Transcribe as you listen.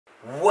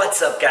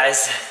What's up,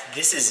 guys?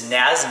 This is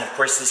Naz, and of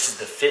course this is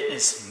the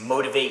Fitness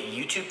Motivate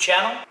YouTube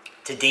channel.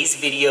 Today's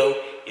video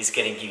is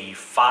going to give you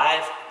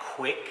 5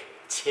 quick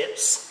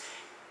tips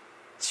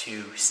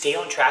to stay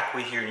on track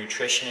with your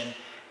nutrition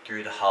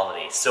through the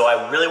holidays. So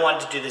I really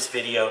wanted to do this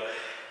video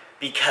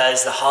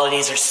because the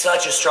holidays are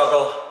such a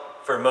struggle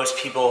for most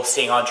people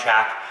staying on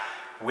track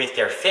with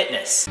their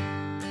fitness.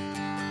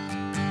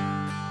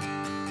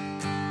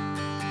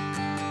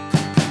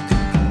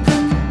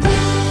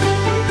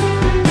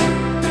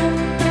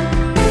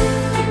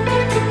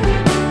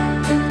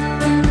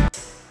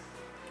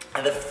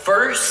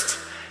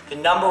 The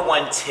number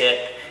one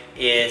tip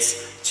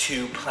is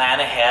to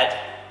plan ahead.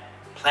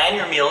 Plan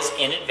your meals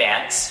in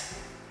advance.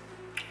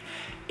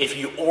 If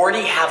you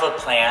already have a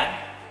plan,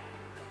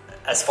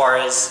 as far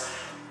as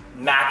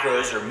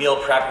macros or meal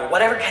prep or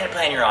whatever kind of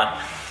plan you're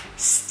on,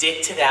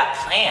 stick to that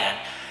plan.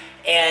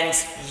 And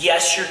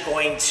yes, you're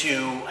going to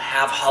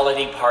have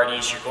holiday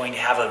parties, you're going to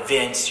have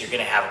events, you're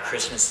going to have a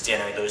Christmas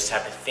dinner, those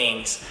type of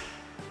things.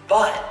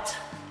 But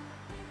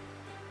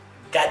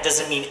that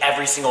doesn't mean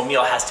every single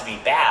meal has to be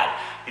bad.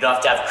 You don't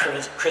have to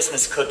have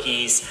Christmas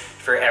cookies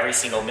for every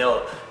single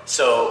meal.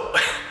 So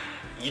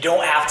you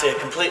don't have to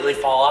completely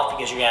fall off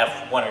because you're gonna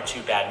have 1 or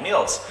 2 bad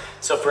meals.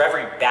 So for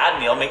every bad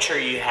meal, make sure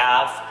you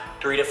have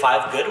 3 to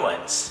 5 good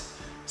ones.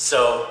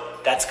 So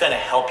that's gonna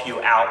help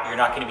you out. You're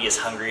not gonna be as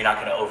hungry, you're not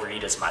gonna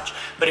overeat as much.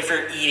 But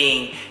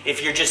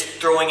if you're just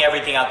throwing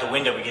everything out the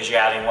window because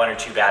you're having 1 or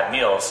 2 bad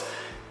meals,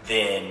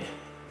 then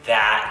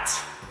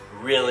that's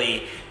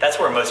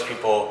where most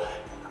people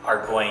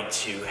are going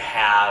to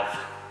have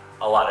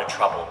a lot of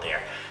trouble there.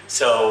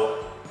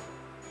 So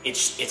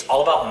it's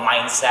all about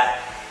mindset,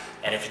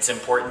 and if it's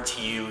important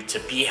to you to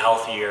be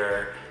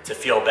healthier, to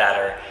feel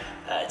better,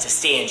 to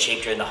stay in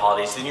shape during the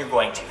holidays, then you're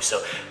going to.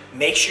 So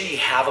make sure you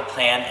have a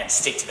plan and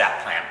stick to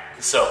that plan.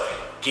 So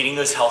getting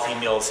those healthy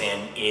meals in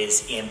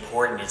is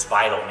important, it's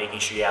vital, making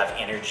sure you have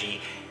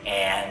energy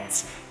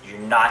and you're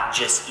not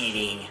just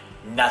eating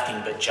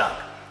nothing but junk.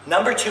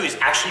 Number 2 is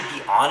actually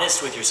be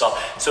honest with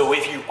yourself. So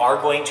if you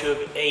are going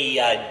to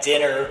a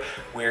dinner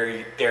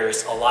where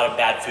there's a lot of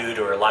bad food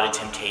or a lot of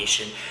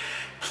temptation,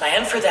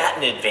 plan for that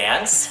in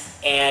advance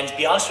and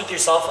be honest with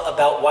yourself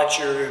about what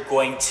you're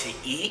going to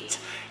eat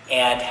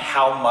and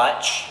how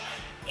much,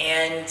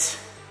 and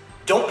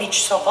don't beat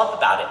yourself up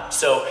about it.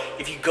 So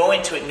if you go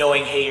into it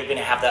knowing, hey, you're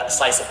gonna have that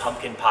slice of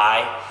pumpkin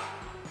pie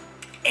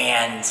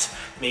and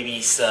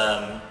maybe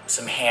some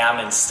ham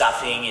and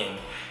stuffing, and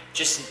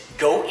just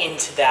go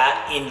into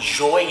that,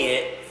 enjoy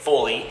it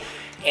fully,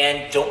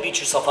 and don't beat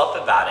yourself up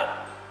about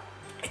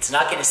it. It's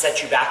not gonna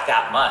set you back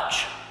that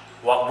much.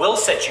 What will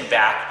set you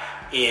back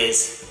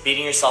is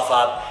beating yourself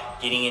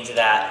up, getting into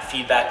that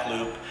feedback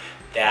loop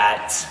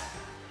that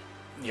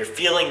you're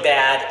feeling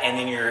bad and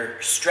then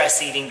you're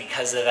stress eating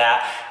because of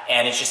that,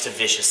 and it's just a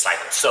vicious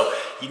cycle. So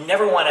you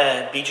never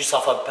wanna beat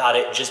yourself up about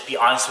it. Just be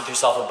honest with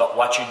yourself about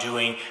what you're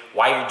doing,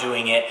 why you're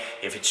doing it,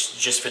 if it's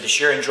just for the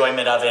sheer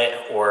enjoyment of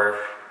it, or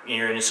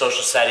you're in a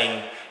social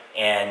setting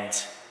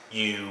and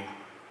you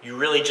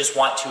really just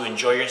want to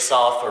enjoy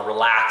yourself or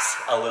relax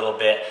a little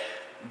bit,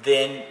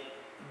 then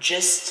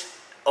just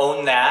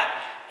own that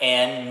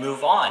and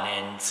move on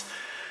and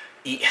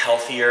eat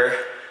healthier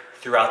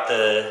throughout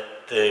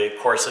the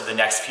course of the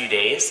next few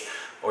days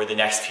or the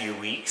next few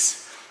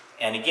weeks.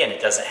 And again, it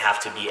doesn't have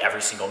to be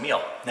every single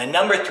meal. Now,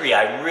 number 3,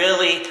 I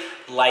really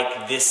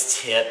like this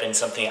tip, and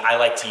something I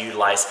like to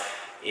utilize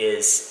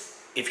is,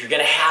 if you're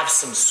gonna have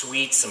some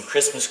sweets, some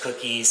Christmas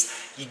cookies,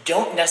 you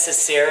don't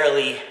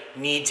necessarily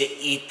need to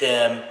eat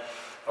them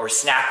or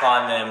snack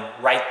on them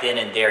right then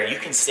and there. You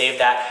can save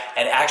that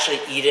and actually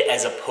eat it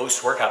as a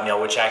post-workout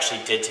meal, which I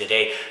actually did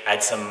today. I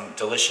had some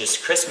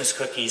delicious Christmas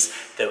cookies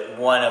that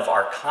one of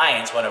our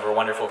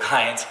wonderful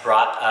clients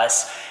brought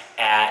us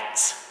at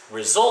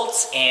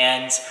Results,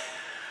 and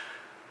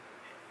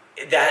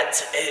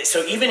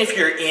so even if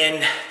you're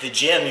in the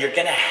gym, you're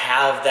gonna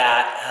have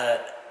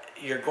that,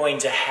 you're going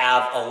to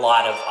have a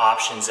lot of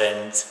options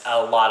and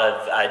a lot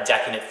of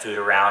decadent food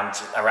around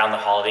the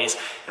holidays,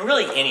 and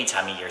really any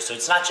time of year. So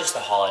it's not just the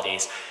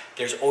holidays.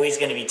 There's always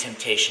going to be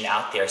temptation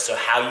out there. So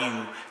how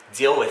you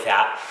deal with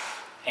that,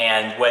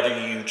 and whether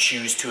you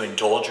choose to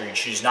indulge or you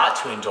choose not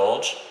to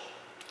indulge,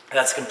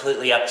 that's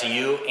completely up to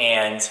you.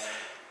 And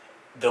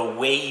the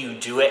way you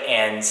do it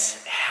and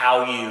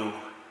how you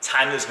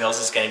time those meals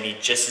is going to be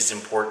just as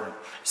important.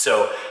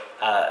 So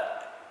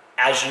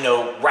as you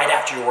know, right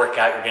after your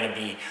workout, you're going to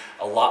be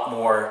a lot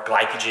more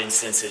glycogen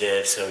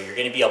sensitive, so you're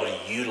going to be able to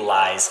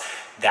utilize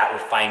that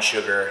refined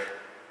sugar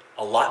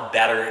a lot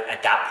better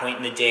at that point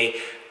in the day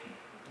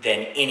than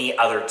any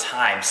other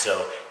time.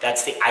 So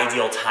that's the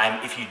ideal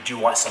time if you do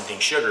want something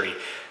sugary.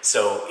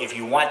 So if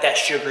you want that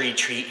sugary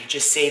treat,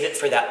 just save it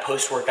for that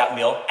post-workout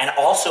meal, and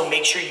also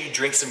make sure you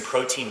drink some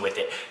protein with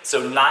it.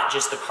 So not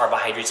just the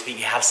carbohydrates, but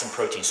you have some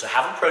protein. So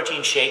have a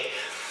protein shake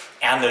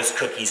and those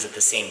cookies at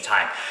the same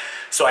time.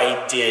 So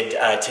I did,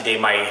 today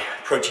my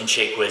protein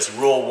shake was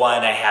rule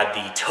 1. I had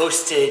the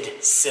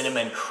toasted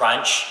cinnamon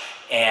crunch,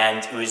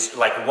 and it was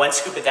like 1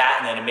 scoop of that,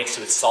 and then I mixed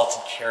it with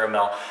salted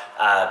caramel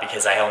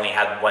because I only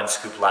had 1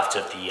 scoop left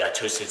of the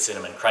toasted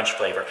cinnamon crunch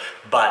flavor,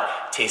 but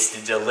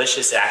tasted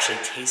delicious. It actually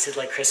tasted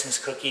like Christmas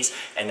cookies,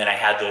 and then I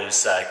had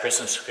those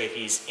Christmas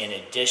cookies in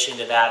addition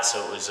to that,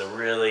 so it was a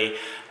really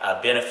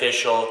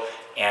beneficial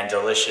and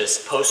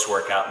delicious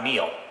post-workout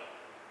meal.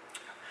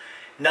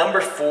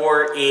 Number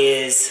 4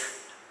 is,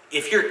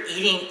 if you're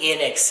eating in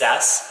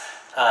excess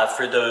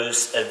for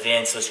those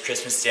events, those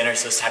Christmas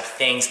dinners, those type of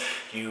things,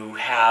 you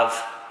have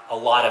a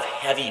lot of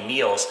heavy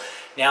meals.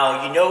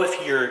 Now, you know,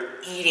 if you're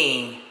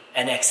eating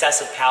an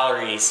excess of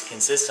calories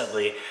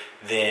consistently,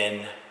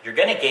 then you're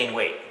going to gain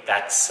weight.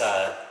 That's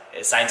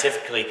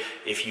scientifically,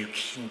 if you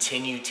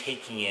continue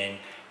taking in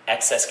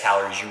excess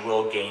calories, you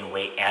will gain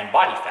weight and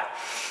body fat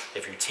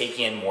if you're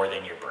taking in more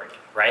than you're burning,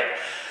 right?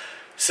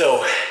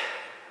 So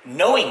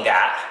knowing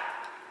that,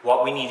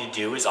 what we need to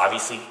do is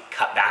obviously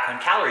cut back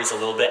on calories a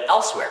little bit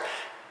elsewhere.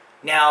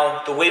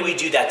 Now, the way we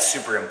do that's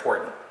super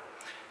important.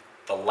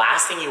 The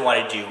last thing you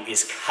want to do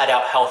is cut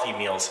out healthy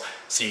meals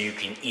so you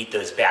can eat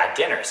those bad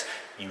dinners.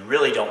 You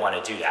really don't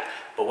want to do that.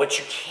 But what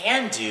you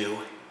can do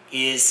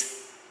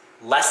is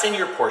lessen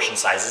your portion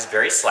sizes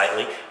very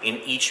slightly in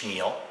each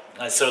meal.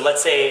 So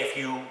let's say if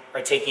you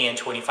are taking in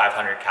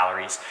 2,500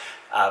 calories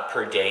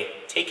per day,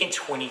 take in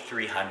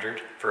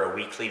 2,300 for a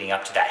week leading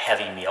up to that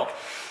heavy meal,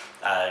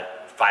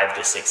 5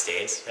 to 6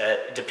 days,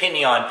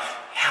 depending on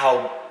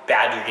how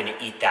bad you're going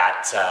to eat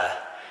that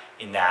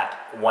in that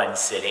one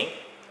sitting,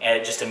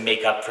 and just to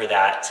make up for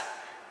that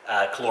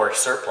caloric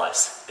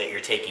surplus that you're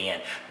taking in.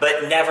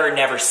 But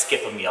never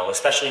skip a meal,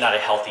 especially not a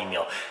healthy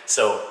meal.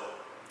 So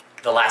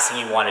the last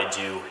thing you want to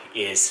do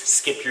is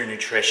skip your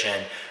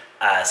nutrition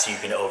so you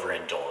can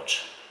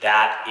overindulge.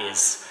 That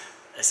is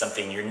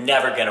something you're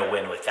never going to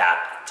win with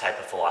that type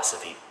of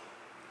philosophy.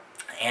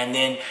 And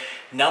then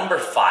number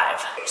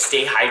 5,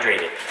 stay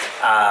hydrated.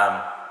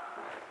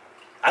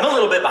 I'm a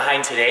little bit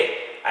behind today.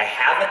 I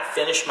haven't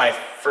finished my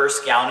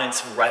first gallon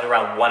until right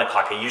around 1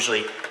 o'clock. I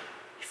usually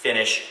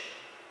finish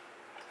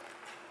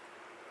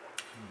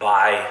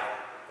by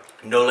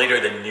no later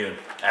than noon.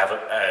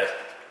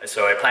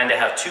 So I plan to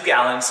have 2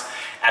 gallons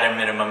at a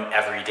minimum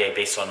every day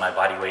based on my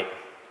body weight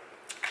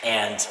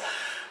and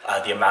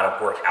the amount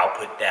of work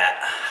output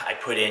that I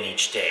put in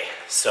each day.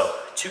 So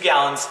 2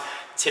 gallons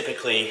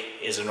typically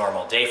is a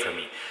normal day for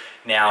me.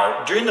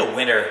 Now, during the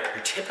winter,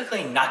 you're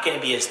typically not going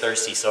to be as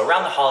thirsty. So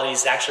around the holidays,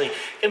 it's actually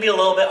going to be a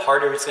little bit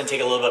harder. It's going to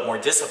take a little bit more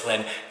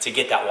discipline to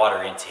get that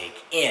water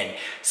intake in.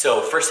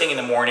 So first thing in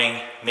the morning,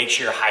 make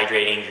sure you're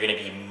hydrating. You're going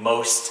to be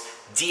most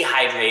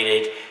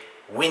dehydrated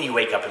when you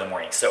wake up in the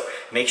morning. So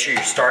make sure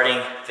you're starting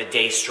the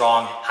day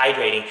strong,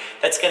 hydrating.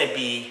 That's going to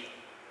be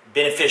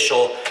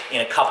beneficial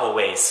in a couple of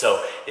ways.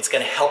 So it's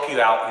going to help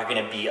you out. You're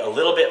going to be a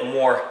little bit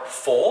more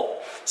full,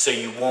 so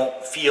you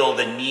won't feel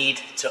the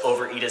need to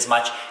overeat as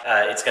much.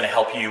 It's going to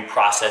help you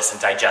process and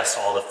digest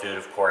all the food,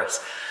 of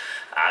course,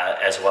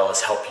 as well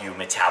as help you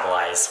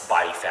metabolize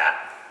body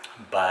fat.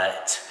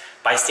 But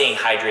by staying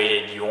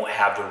hydrated, you won't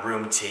have the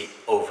room to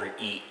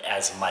overeat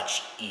as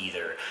much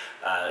either.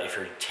 If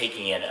you're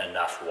taking in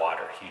enough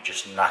water, you're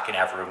just not going to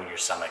have room in your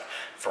stomach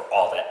for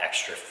all that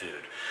extra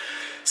food.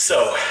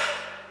 So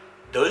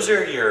those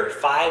are your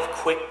 5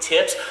 quick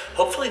tips.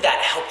 Hopefully that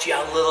helped you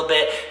out a little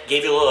bit,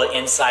 gave you a little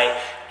insight,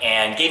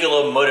 and gave you a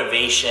little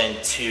motivation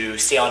to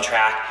stay on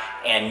track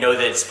and know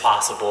that it's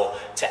possible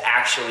to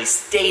actually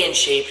stay in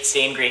shape,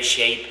 stay in great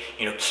shape,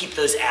 you know, keep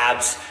those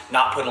abs,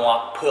 not put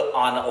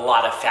on a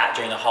lot of fat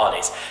during the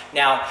holidays.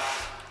 Now,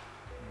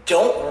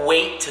 don't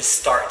wait to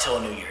start till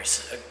New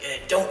Year's.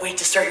 Don't wait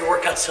to start your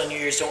workouts till New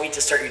Year's. Don't wait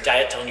to start your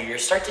diet till New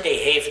Year's. Start today.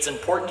 Hey, if it's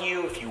important to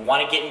you, if you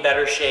want to get in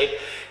better shape,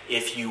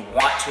 if you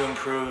want to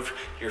improve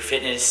your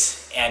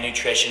fitness and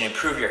nutrition,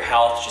 improve your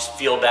health, just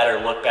feel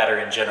better, look better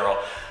in general,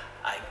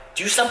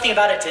 do something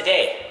about it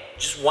today.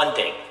 Just one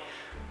thing.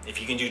 If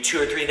you can do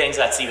 2 or 3 things,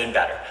 that's even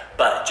better.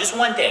 But just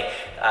one thing.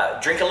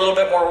 Drink a little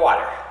bit more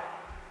water.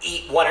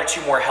 Eat 1 or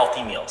 2 more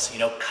healthy meals. You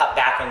know, cut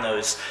back on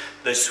those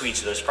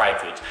sweets, those fried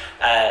foods,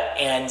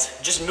 and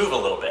just move a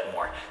little bit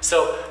more.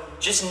 So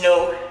just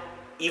know,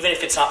 even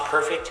if it's not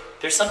perfect,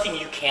 there's something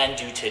you can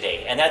do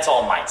today, and that's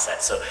all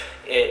mindset. So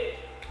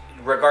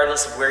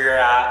regardless of where you're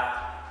at,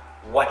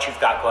 what you've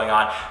got going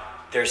on,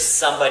 there's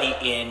somebody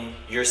in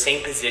your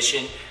same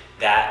position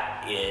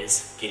that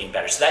is getting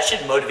better. So that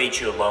should motivate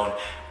you alone,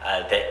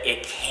 that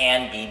it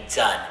can be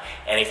done.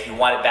 And if you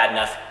want it bad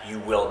enough, you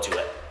will do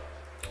it.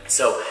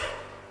 So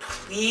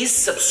please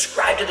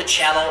subscribe to the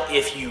channel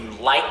if you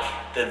like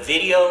the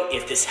video,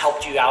 if this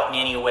helped you out in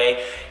any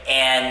way,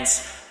 and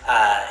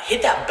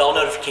hit that bell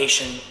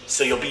notification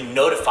so you'll be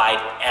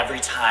notified every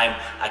time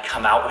I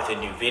come out with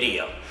a new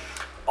video.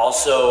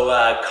 Also,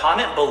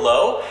 comment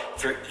below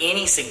for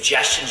any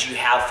suggestions you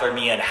have for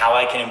me on how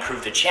I can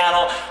improve the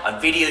channel, on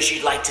videos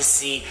you'd like to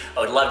see.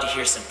 I would love to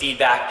hear some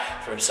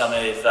feedback from some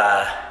of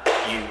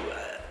you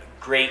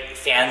great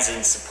fans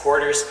and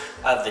supporters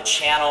of the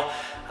channel.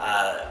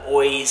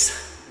 Always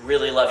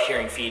really love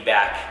hearing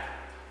feedback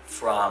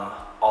from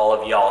all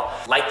of y'all.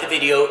 Like the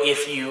video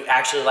if you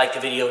actually liked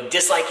the video.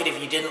 Dislike it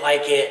if you didn't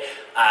like it.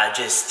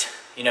 Just,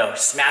 you know,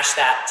 smash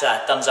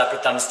that thumbs up or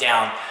thumbs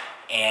down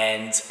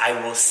and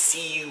I will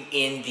see you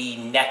in the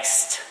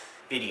next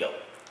video.